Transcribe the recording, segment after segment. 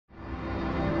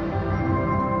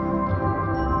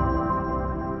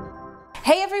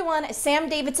Hey everyone, Sam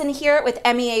Davidson here with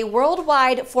MEA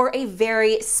Worldwide for a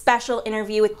very special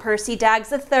interview with Percy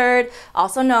Daggs III,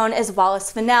 also known as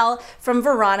Wallace Fennel from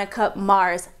Veronica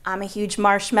Mars. I'm a huge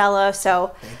marshmallow,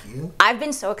 so Thank you. I've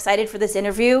been so excited for this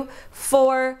interview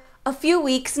for a few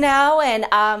weeks now, and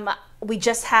we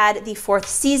just had the 4th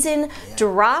season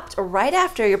dropped right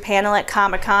after your panel at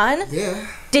Comic-Con. Yeah.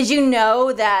 Did you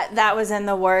know that that was in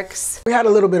the works? We had a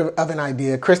little bit of an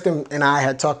idea. Kristen and I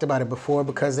had talked about it before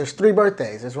because there's 3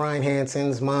 birthdays. There's Ryan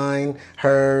Hansen's, mine,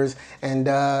 hers, and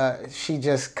she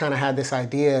just kind of had this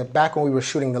idea back when we were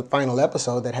shooting the final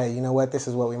episode that, hey, you know what, this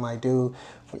is what we might do,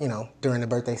 you know, during the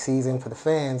birthday season for the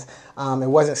fans. It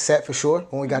wasn't set for sure.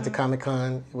 When we got to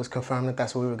Comic-Con, it was confirmed that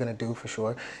that's what we were going to do for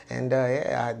sure. And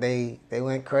yeah, they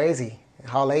went crazy.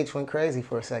 Hall H went crazy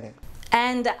for a second.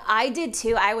 And I did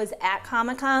too. I was at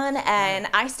Comic-Con and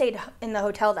I stayed in the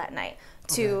hotel that night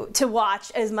to watch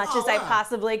as much as I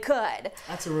possibly could.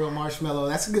 That's a real marshmallow.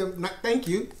 That's a good, thank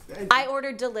you. I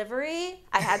ordered delivery,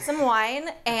 I had some wine,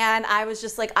 and I was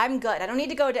just like, I'm good. I don't need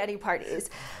to go to any parties.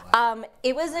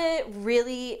 It was a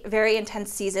really very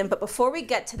intense season, but before we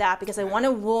get to that, because I want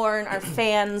to warn our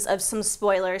fans of some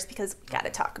spoilers, because we got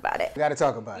to talk about it. We got to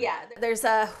talk about it. Yeah, there's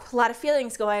a lot of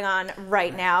feelings going on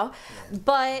right now,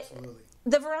 but Absolutely.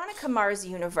 The Veronica Mars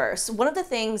universe, one of the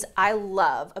things I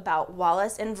love about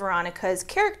Wallace and Veronica's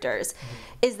characters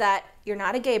is that you're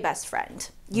not a gay best friend.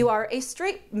 You are a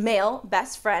straight male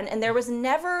best friend, and there was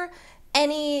never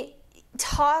any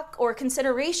talk or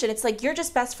consideration. It's like you're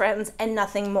just best friends and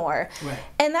nothing more. Right.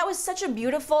 And that was such a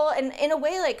beautiful and in a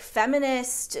way like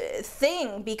feminist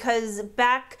thing, because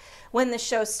back when the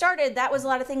show started, that was a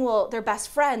lot of things, well, they're best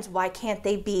friends, why can't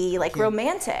they be like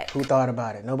romantic? Who thought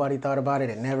about it? Nobody thought about it.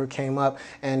 It never came up.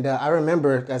 And I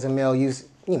remember as a male, you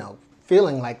know,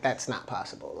 feeling like that's not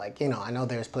possible. Like, you know, I know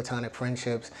there's platonic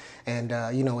friendships, and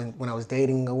you know, when I was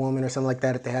dating a woman or something like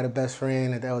that, if they had a best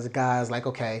friend and there was a guy, I was like,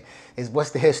 okay,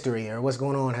 what's the history or what's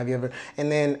going on? Have you ever? And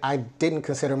then I didn't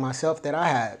consider myself that I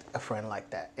had a friend like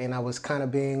that, and I was kind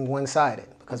of being one-sided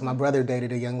because my brother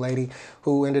dated a young lady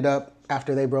who ended up,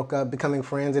 after they broke up, becoming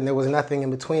friends, and there was nothing in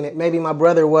between it. Maybe my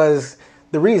brother was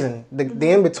the reason,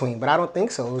 the in-between, but I don't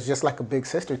think so. It was just like a big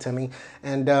sister to me,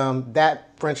 and that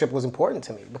friendship was important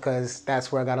to me because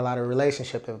that's where I got a lot of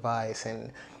relationship advice,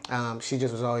 and she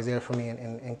just was always there for me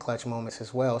in clutch moments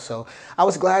as well. So I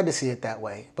was glad to see it that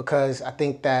way, because I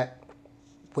think that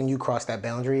when you cross that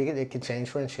boundary, it can change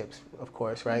friendships, of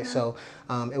course, right? So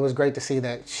it was great to see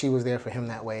that she was there for him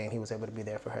that way, and he was able to be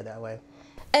there for her that way.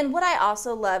 And what I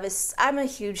also love is I'm a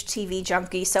huge TV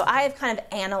junkie, so I have kind of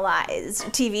analyzed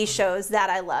TV shows that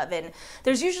I love, and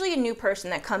there's usually a new person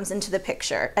that comes into the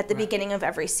picture at the beginning of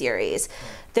every series.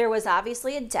 There was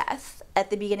obviously a death at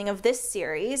the beginning of this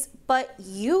series, but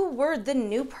you were the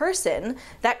new person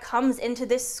that comes into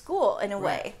this school in a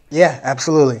way. Yeah,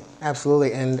 absolutely,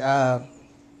 absolutely. And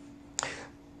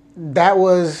that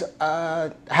was,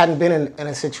 hadn't been in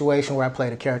a situation where I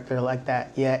played a character like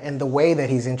that yet, and the way that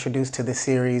he's introduced to the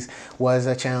series was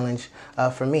a challenge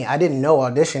for me. I didn't know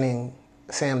auditioning,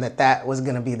 Sam, that was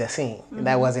going to be the scene.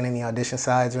 That wasn't in the audition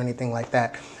sides or anything like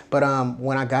that. But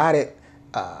when I got it,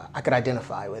 I could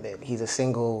identify with it. He's a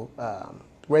single,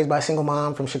 raised by a single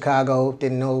mom from Chicago,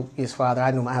 didn't know his father.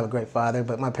 I knew I have a great father,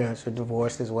 but my parents were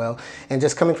divorced as well. And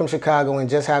just coming from Chicago and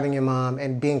just having your mom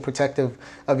and being protective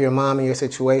of your mom and your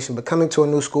situation, but coming to a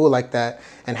new school like that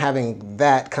and having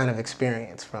that kind of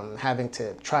experience from having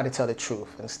to try to tell the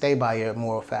truth and stay by your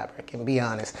moral fabric and be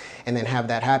honest, and then have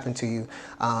that happen to you.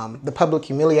 The public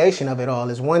humiliation of it all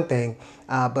is one thing,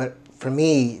 but for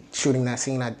me, shooting that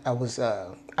scene, I was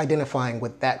identifying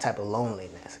with that type of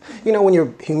loneliness. You know, when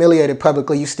you're humiliated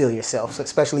publicly, you steal yourself. So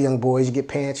especially young boys, you get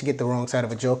pants, you get the wrong side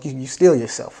of a joke, you steal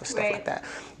yourself for stuff like that.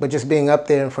 But just being up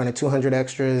there in front of 200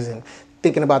 extras and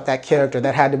thinking about that character,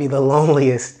 that had to be the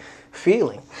loneliest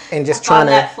feeling. And just trying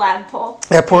to... that flagpole.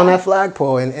 Upon that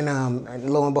flagpole.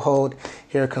 And lo and behold,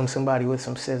 here comes somebody with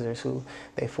some scissors who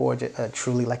they forge a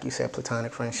truly, like you said,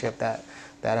 platonic friendship that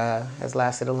has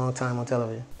lasted a long time on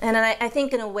television. And I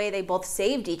think in a way they both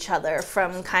saved each other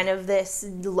from kind of this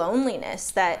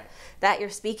loneliness that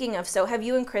you're speaking of. So have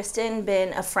you and Kristen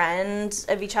been a friend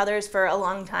of each other's for a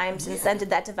long time since then? Did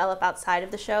that develop outside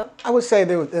of the show? I would say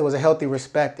there was a healthy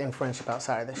respect and friendship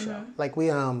outside of the show. Like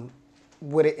we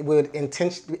would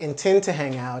intend to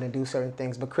hang out and do certain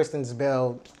things, but Kristen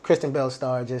Bell's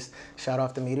star just shot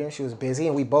off the meter and she was busy,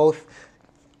 and we both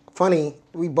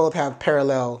have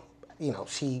parallel. You know,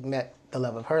 she met the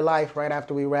love of her life right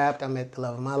after we wrapped. I met the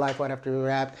love of my life right after we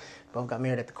wrapped. both got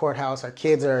married at the courthouse. Our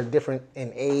kids are different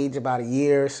in age, about a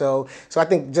year or so. So I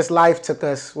think just life took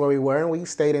us where we were, and we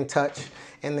stayed in touch.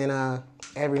 And then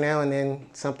every now and then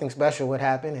something special would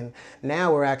happen. And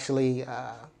now we're actually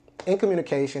in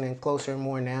communication and closer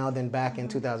more now than back in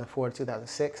 2004,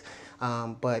 2006.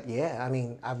 But yeah, I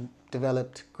mean, I've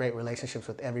developed great relationships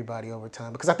with everybody over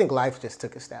time because I think life just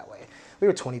took us that way. We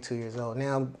were 22 years old.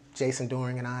 Now Jason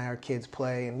Doring and I, our kids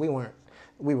play, and we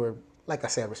were, like I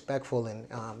said, respectful and,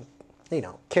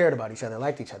 cared about each other,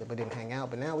 liked each other, but didn't hang out.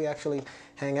 But now we actually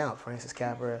hang out, Francis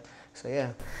Capra. So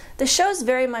yeah. The show's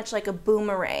very much like a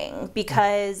boomerang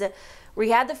because we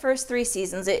had the first 3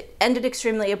 seasons. It ended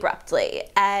extremely abruptly.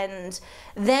 And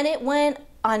then it went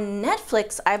on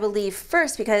Netflix, I believe,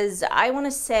 first, because I want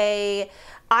to say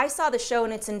I saw the show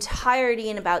in its entirety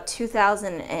in about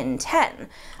 2010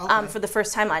 for the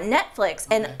first time on Netflix,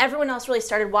 and everyone else really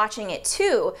started watching it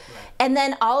too. Right. And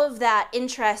then all of that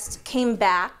interest came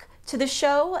back to the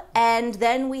show, and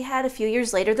then we had a few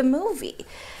years later the movie.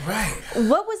 Right.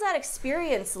 What was that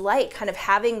experience like, kind of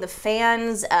having the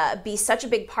fans be such a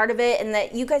big part of it, and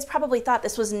that you guys probably thought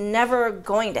this was never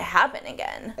going to happen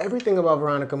again? Everything about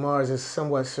Veronica Mars is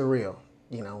somewhat surreal.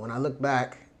 You know, when I look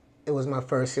back, it was my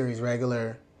first series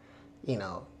regular,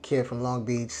 kid from Long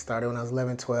Beach, started when I was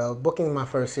 11, 12. Booking my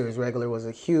first series regular was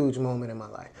a huge moment in my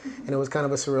life. And it was kind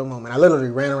of a surreal moment. I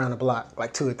literally ran around the block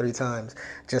like 2 or 3 times,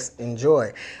 just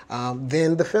enjoy.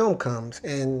 Then the film comes,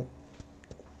 and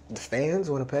the fans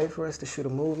want to pay for us to shoot a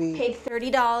movie. Paid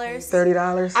 $30.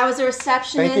 $30. I was a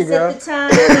receptionist Thank you, girl. at the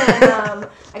time, and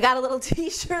I got a little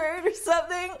T-shirt or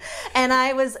something. And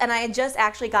I had just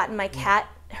actually gotten my cat.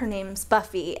 Her name's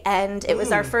Buffy, and it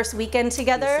was our first weekend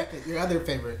together. Your other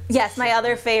favorite. Yes, my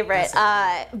other favorite.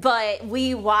 But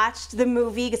we watched the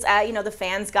movie because the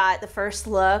fans got the first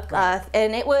look,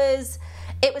 and it was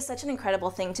such an incredible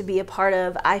thing to be a part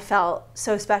of. I felt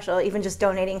so special, even just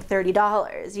donating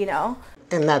 $30.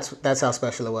 And that's how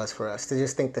special it was for us to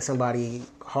just think that somebody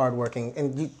hardworking,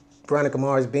 and Veronica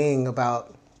Mars being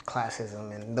about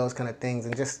classism and those kind of things,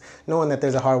 and just knowing that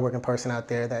there's a hardworking person out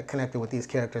there that connected with these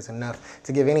characters enough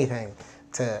to give anything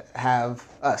to have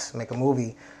us make a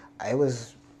movie, it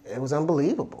was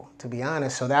unbelievable, to be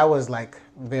honest. So that was like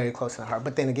very close to the heart.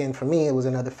 But then again, for me, it was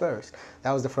another first.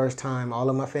 That was the first time all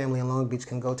of my family in Long Beach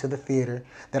can go to the theater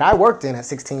that I worked in at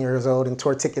 16 years old and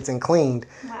tore tickets and cleaned.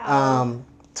 Wow.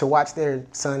 To watch their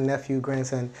son, nephew,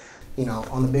 grandson,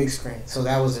 on the big screen. So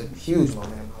that was a huge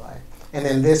moment in my life. And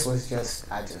then this was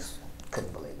I just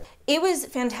couldn't believe it. It was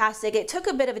fantastic. It took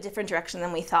a bit of a different direction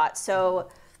than we thought. So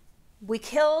we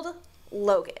killed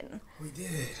Logan. We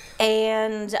did.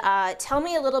 And tell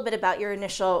me a little bit about your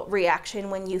initial reaction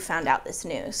when you found out this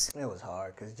news. It was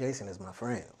hard because Jason is my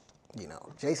friend.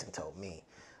 Jason told me.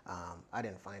 I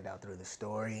didn't find out through the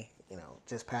story.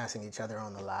 Just passing each other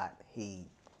on the lot, he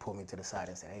pulled me to the side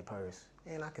and said, "Hey, Purse."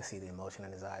 And I could see the emotion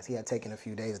in his eyes. He had taken a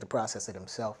few days to process it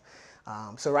himself.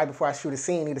 So right before I shoot a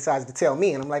scene, he decides to tell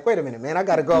me, and I'm like, "Wait a minute, man, I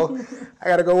gotta go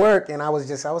work." And I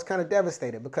was kind of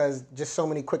devastated because just so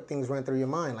many quick things run through your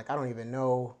mind. Like, I don't even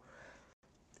know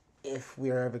if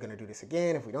we're ever gonna do this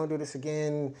again. If we don't do this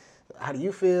again, how do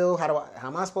you feel? How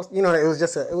am I supposed to? It was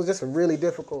just a really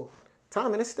difficult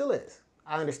time, and it still is.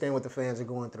 I understand what the fans are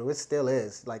going through. It still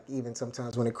is. Like, even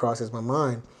sometimes when it crosses my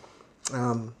mind,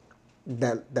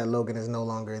 that Logan is no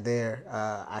longer there.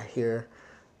 I hear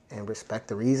and respect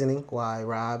the reasoning why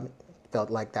Rob felt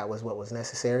like that was what was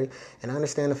necessary. And I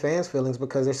understand the fans' feelings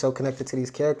because they're so connected to these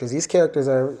characters. These characters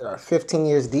are 15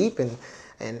 years deep and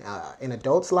in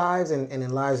adults' lives and in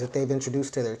lives that they've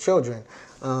introduced to their children.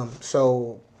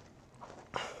 So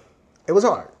it was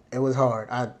hard. It was hard.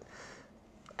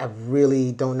 I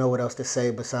really don't know what else to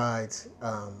say besides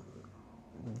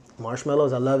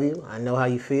Marshmallows, I love you. I know how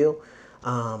you feel.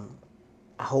 I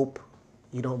hope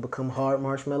you don't become hard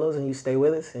marshmallows and you stay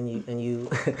with us and you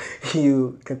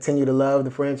you continue to love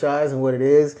the franchise and what it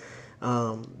is.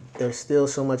 There's still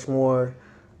so much more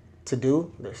to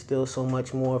do. There's still so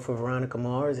much more for Veronica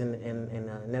Mars in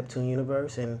the Neptune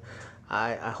universe, and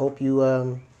I hope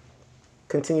you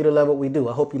continue to love what we do.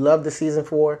 I hope you love the season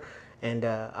 4, and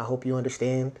I hope you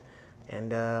understand,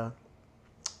 and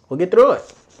we'll get through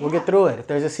it. We'll get through it. If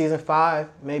there's a season 5,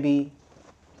 maybe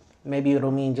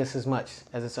it'll mean just as much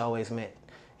as it's always meant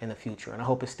in the future. And I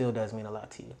hope it still does mean a lot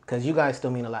to you, because you guys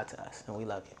still mean a lot to us, and we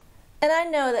love you. And I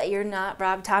know that you're not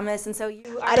Rob Thomas, and so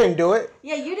you are... I didn't do it.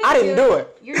 Yeah, you didn't I didn't do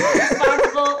it. You're not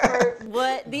responsible for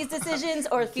what these decisions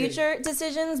or future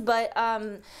decisions, but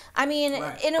I mean,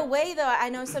 in a way, though, I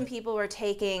know some people were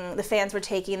taking, the fans were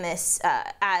taking this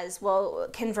as, well,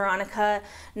 can Veronica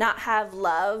not have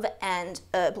love and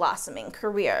a blossoming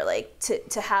career, like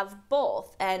to have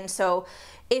both? And so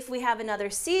if we have another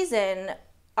season,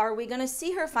 are we going to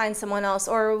see her find someone else,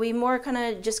 or are we more kind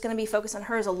of just going to be focused on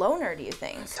her as a loner, do you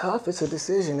think? It's tough. It's a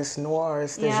decision. It's noir.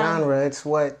 It's the genre. It's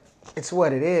what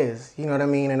it is. You know what I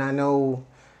mean? And I know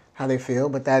how they feel,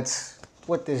 but that's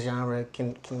what this genre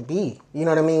can be. You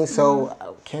know what I mean?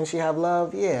 So can she have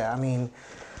love? Yeah. I mean,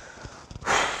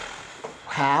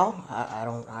 how? I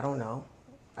don't know.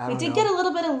 We did get a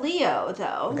little bit of Leo,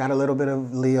 though. Got a little bit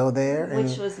of Leo there.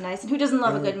 Which was nice. And who doesn't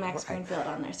love a good Max Greenfield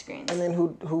on their screens? And then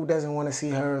who doesn't want to see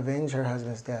her avenge her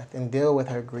husband's death and deal with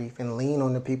her grief and lean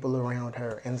on the people around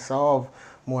her and solve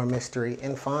more mystery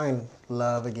and find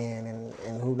love again?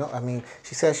 And who knows? I mean,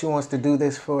 she says she wants to do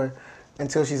this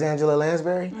until she's Angela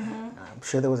Lansbury. I'm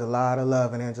sure there was a lot of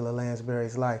love in Angela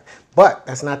Lansbury's life. But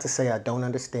that's not to say I don't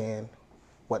understand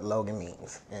what Logan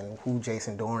means and who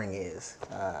Jason Dohring is.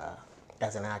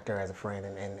 As an actor, as a friend,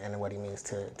 and what he means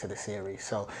to the series.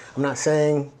 So I'm not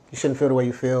saying you shouldn't feel the way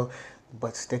you feel,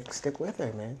 but stick with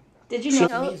her, man. Did you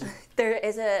know there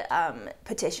is a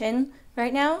petition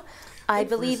right now? I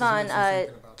believe on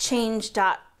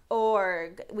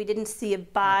change.org. We didn't see a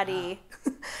body.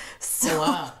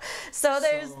 So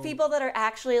there's people that are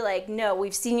actually like, no,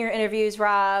 we've seen your interviews,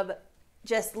 Rob.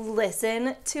 Just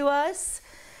listen to us.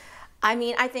 I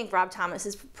mean, I think Rob Thomas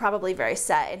is probably very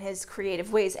set in his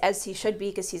creative ways, as he should be,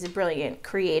 because he's a brilliant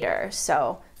creator.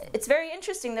 So it's very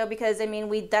interesting, though, because, I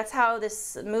mean, that's how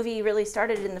this movie really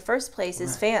started in the first place,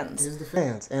 is fans. It's the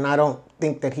fans. And I don't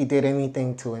think that he did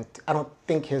anything I don't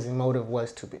think his motive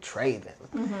was to betray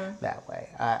them that way.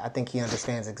 I think he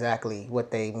understands exactly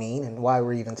what they mean and why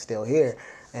we're even still here.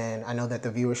 And I know that the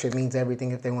viewership means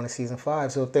everything if they want a season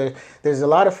 5. So if there's a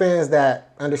lot of fans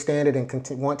that understand it and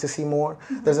want to see more,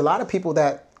 there's a lot of people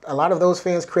a lot of those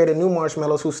fans created new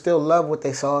Marshmallows who still love what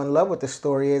they saw and love what the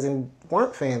story is and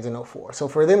weren't fans in 04. So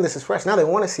for them, this is fresh. Now they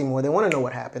want to see more. They want to know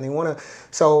what happened. They want to.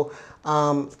 So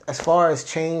as far as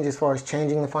changing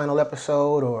the final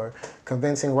episode or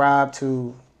convincing Rob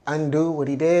to undo what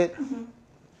he did,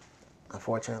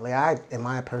 unfortunately, in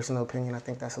my personal opinion, I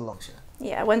think that's a long shot.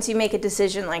 Yeah, once you make a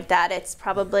decision like that, it's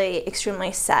probably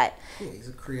extremely set. Yeah, he's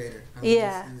a creator. He's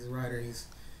a writer.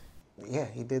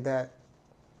 He did that.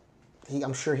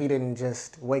 I'm sure he didn't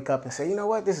just wake up and say, you know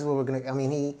what, this is what we're going to... I mean,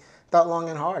 he thought long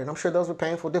and hard, and I'm sure those were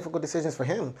painful, difficult decisions for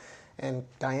him and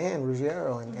Diane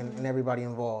Ruggiero and everybody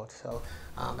involved. So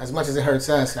as much as it hurts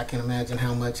us, I can imagine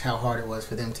how hard it was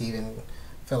for them to even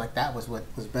feel like that was what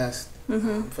was best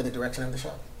for the direction of the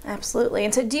show. Absolutely.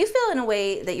 And so do you feel in a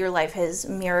way that your life has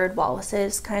mirrored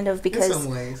Wallace's, kind of, because... In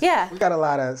some ways. Yeah. We got a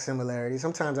lot of similarities.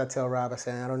 Sometimes I tell Rob, I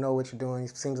say, I don't know what you're doing.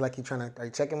 It seems like are you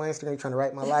checking my Instagram? You're trying to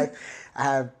write my life? I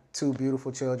have 2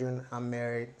 beautiful children. I'm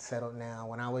married, settled now.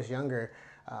 When I was younger,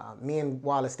 me and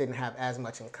Wallace didn't have as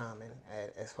much in common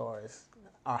as far as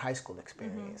our high school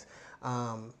experience.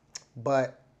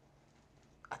 But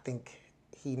I think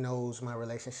he knows my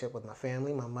relationship with my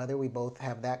family, my mother. We both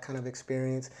have that kind of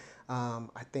experience.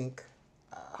 I think,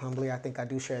 humbly, I think I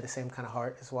do share the same kind of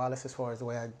heart as Wallace as far as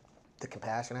the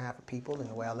compassion I have for people and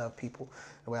the way I love people,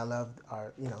 the way I love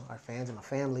our fans and my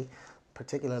family,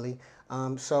 particularly.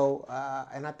 And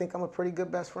I think I'm a pretty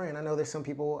good best friend. I know there's some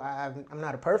people, I'm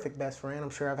not a perfect best friend. I'm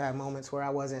sure I've had moments where I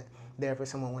wasn't there for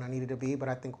someone when I needed to be, but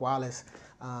I think Wallace,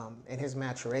 in his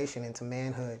maturation into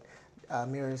manhood,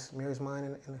 mirrors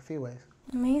mine in a few ways.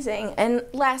 Amazing. And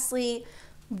lastly,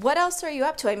 what else are you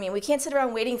up to? I mean, we can't sit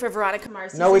around waiting for Veronica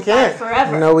Mars No, we can't.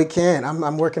 Forever. No, we can't.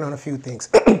 I'm working on a few things.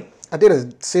 I did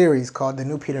a series called The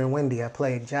New Peter and Wendy. I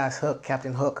played Josh Hook,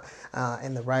 Captain Hook,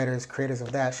 and the creators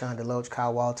of that, Sean DeLoach,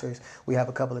 Kyle Walters. We have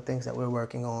a couple of things that we're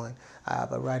working on. I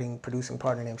have a producing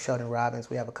partner named Sheldon Robbins.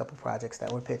 We have a couple projects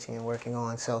that we're pitching and working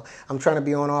on. So I'm trying to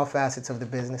be on all facets of the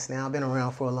business now. I've been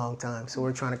around for a long time. So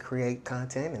we're trying to create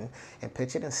content and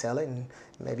pitch it and sell it and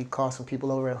maybe call some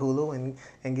people over at Hulu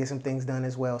and get some things done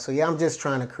as well. So yeah, I'm just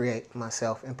trying to create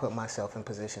myself and put myself in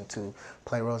position to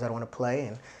play roles I want to play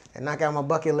and knock out my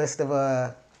bucket list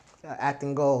of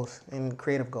acting goals and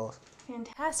creative goals.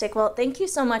 Fantastic. Well, thank you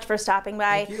so much for stopping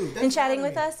by and chatting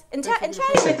with us and chatting with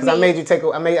me. Because I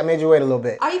made you wait a little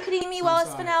bit. Are you kidding me,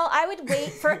 Wallace Fennel? I would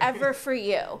wait forever for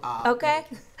you. Okay?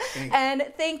 Thank you.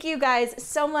 And thank you guys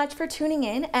so much for tuning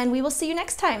in, and we will see you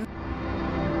next time.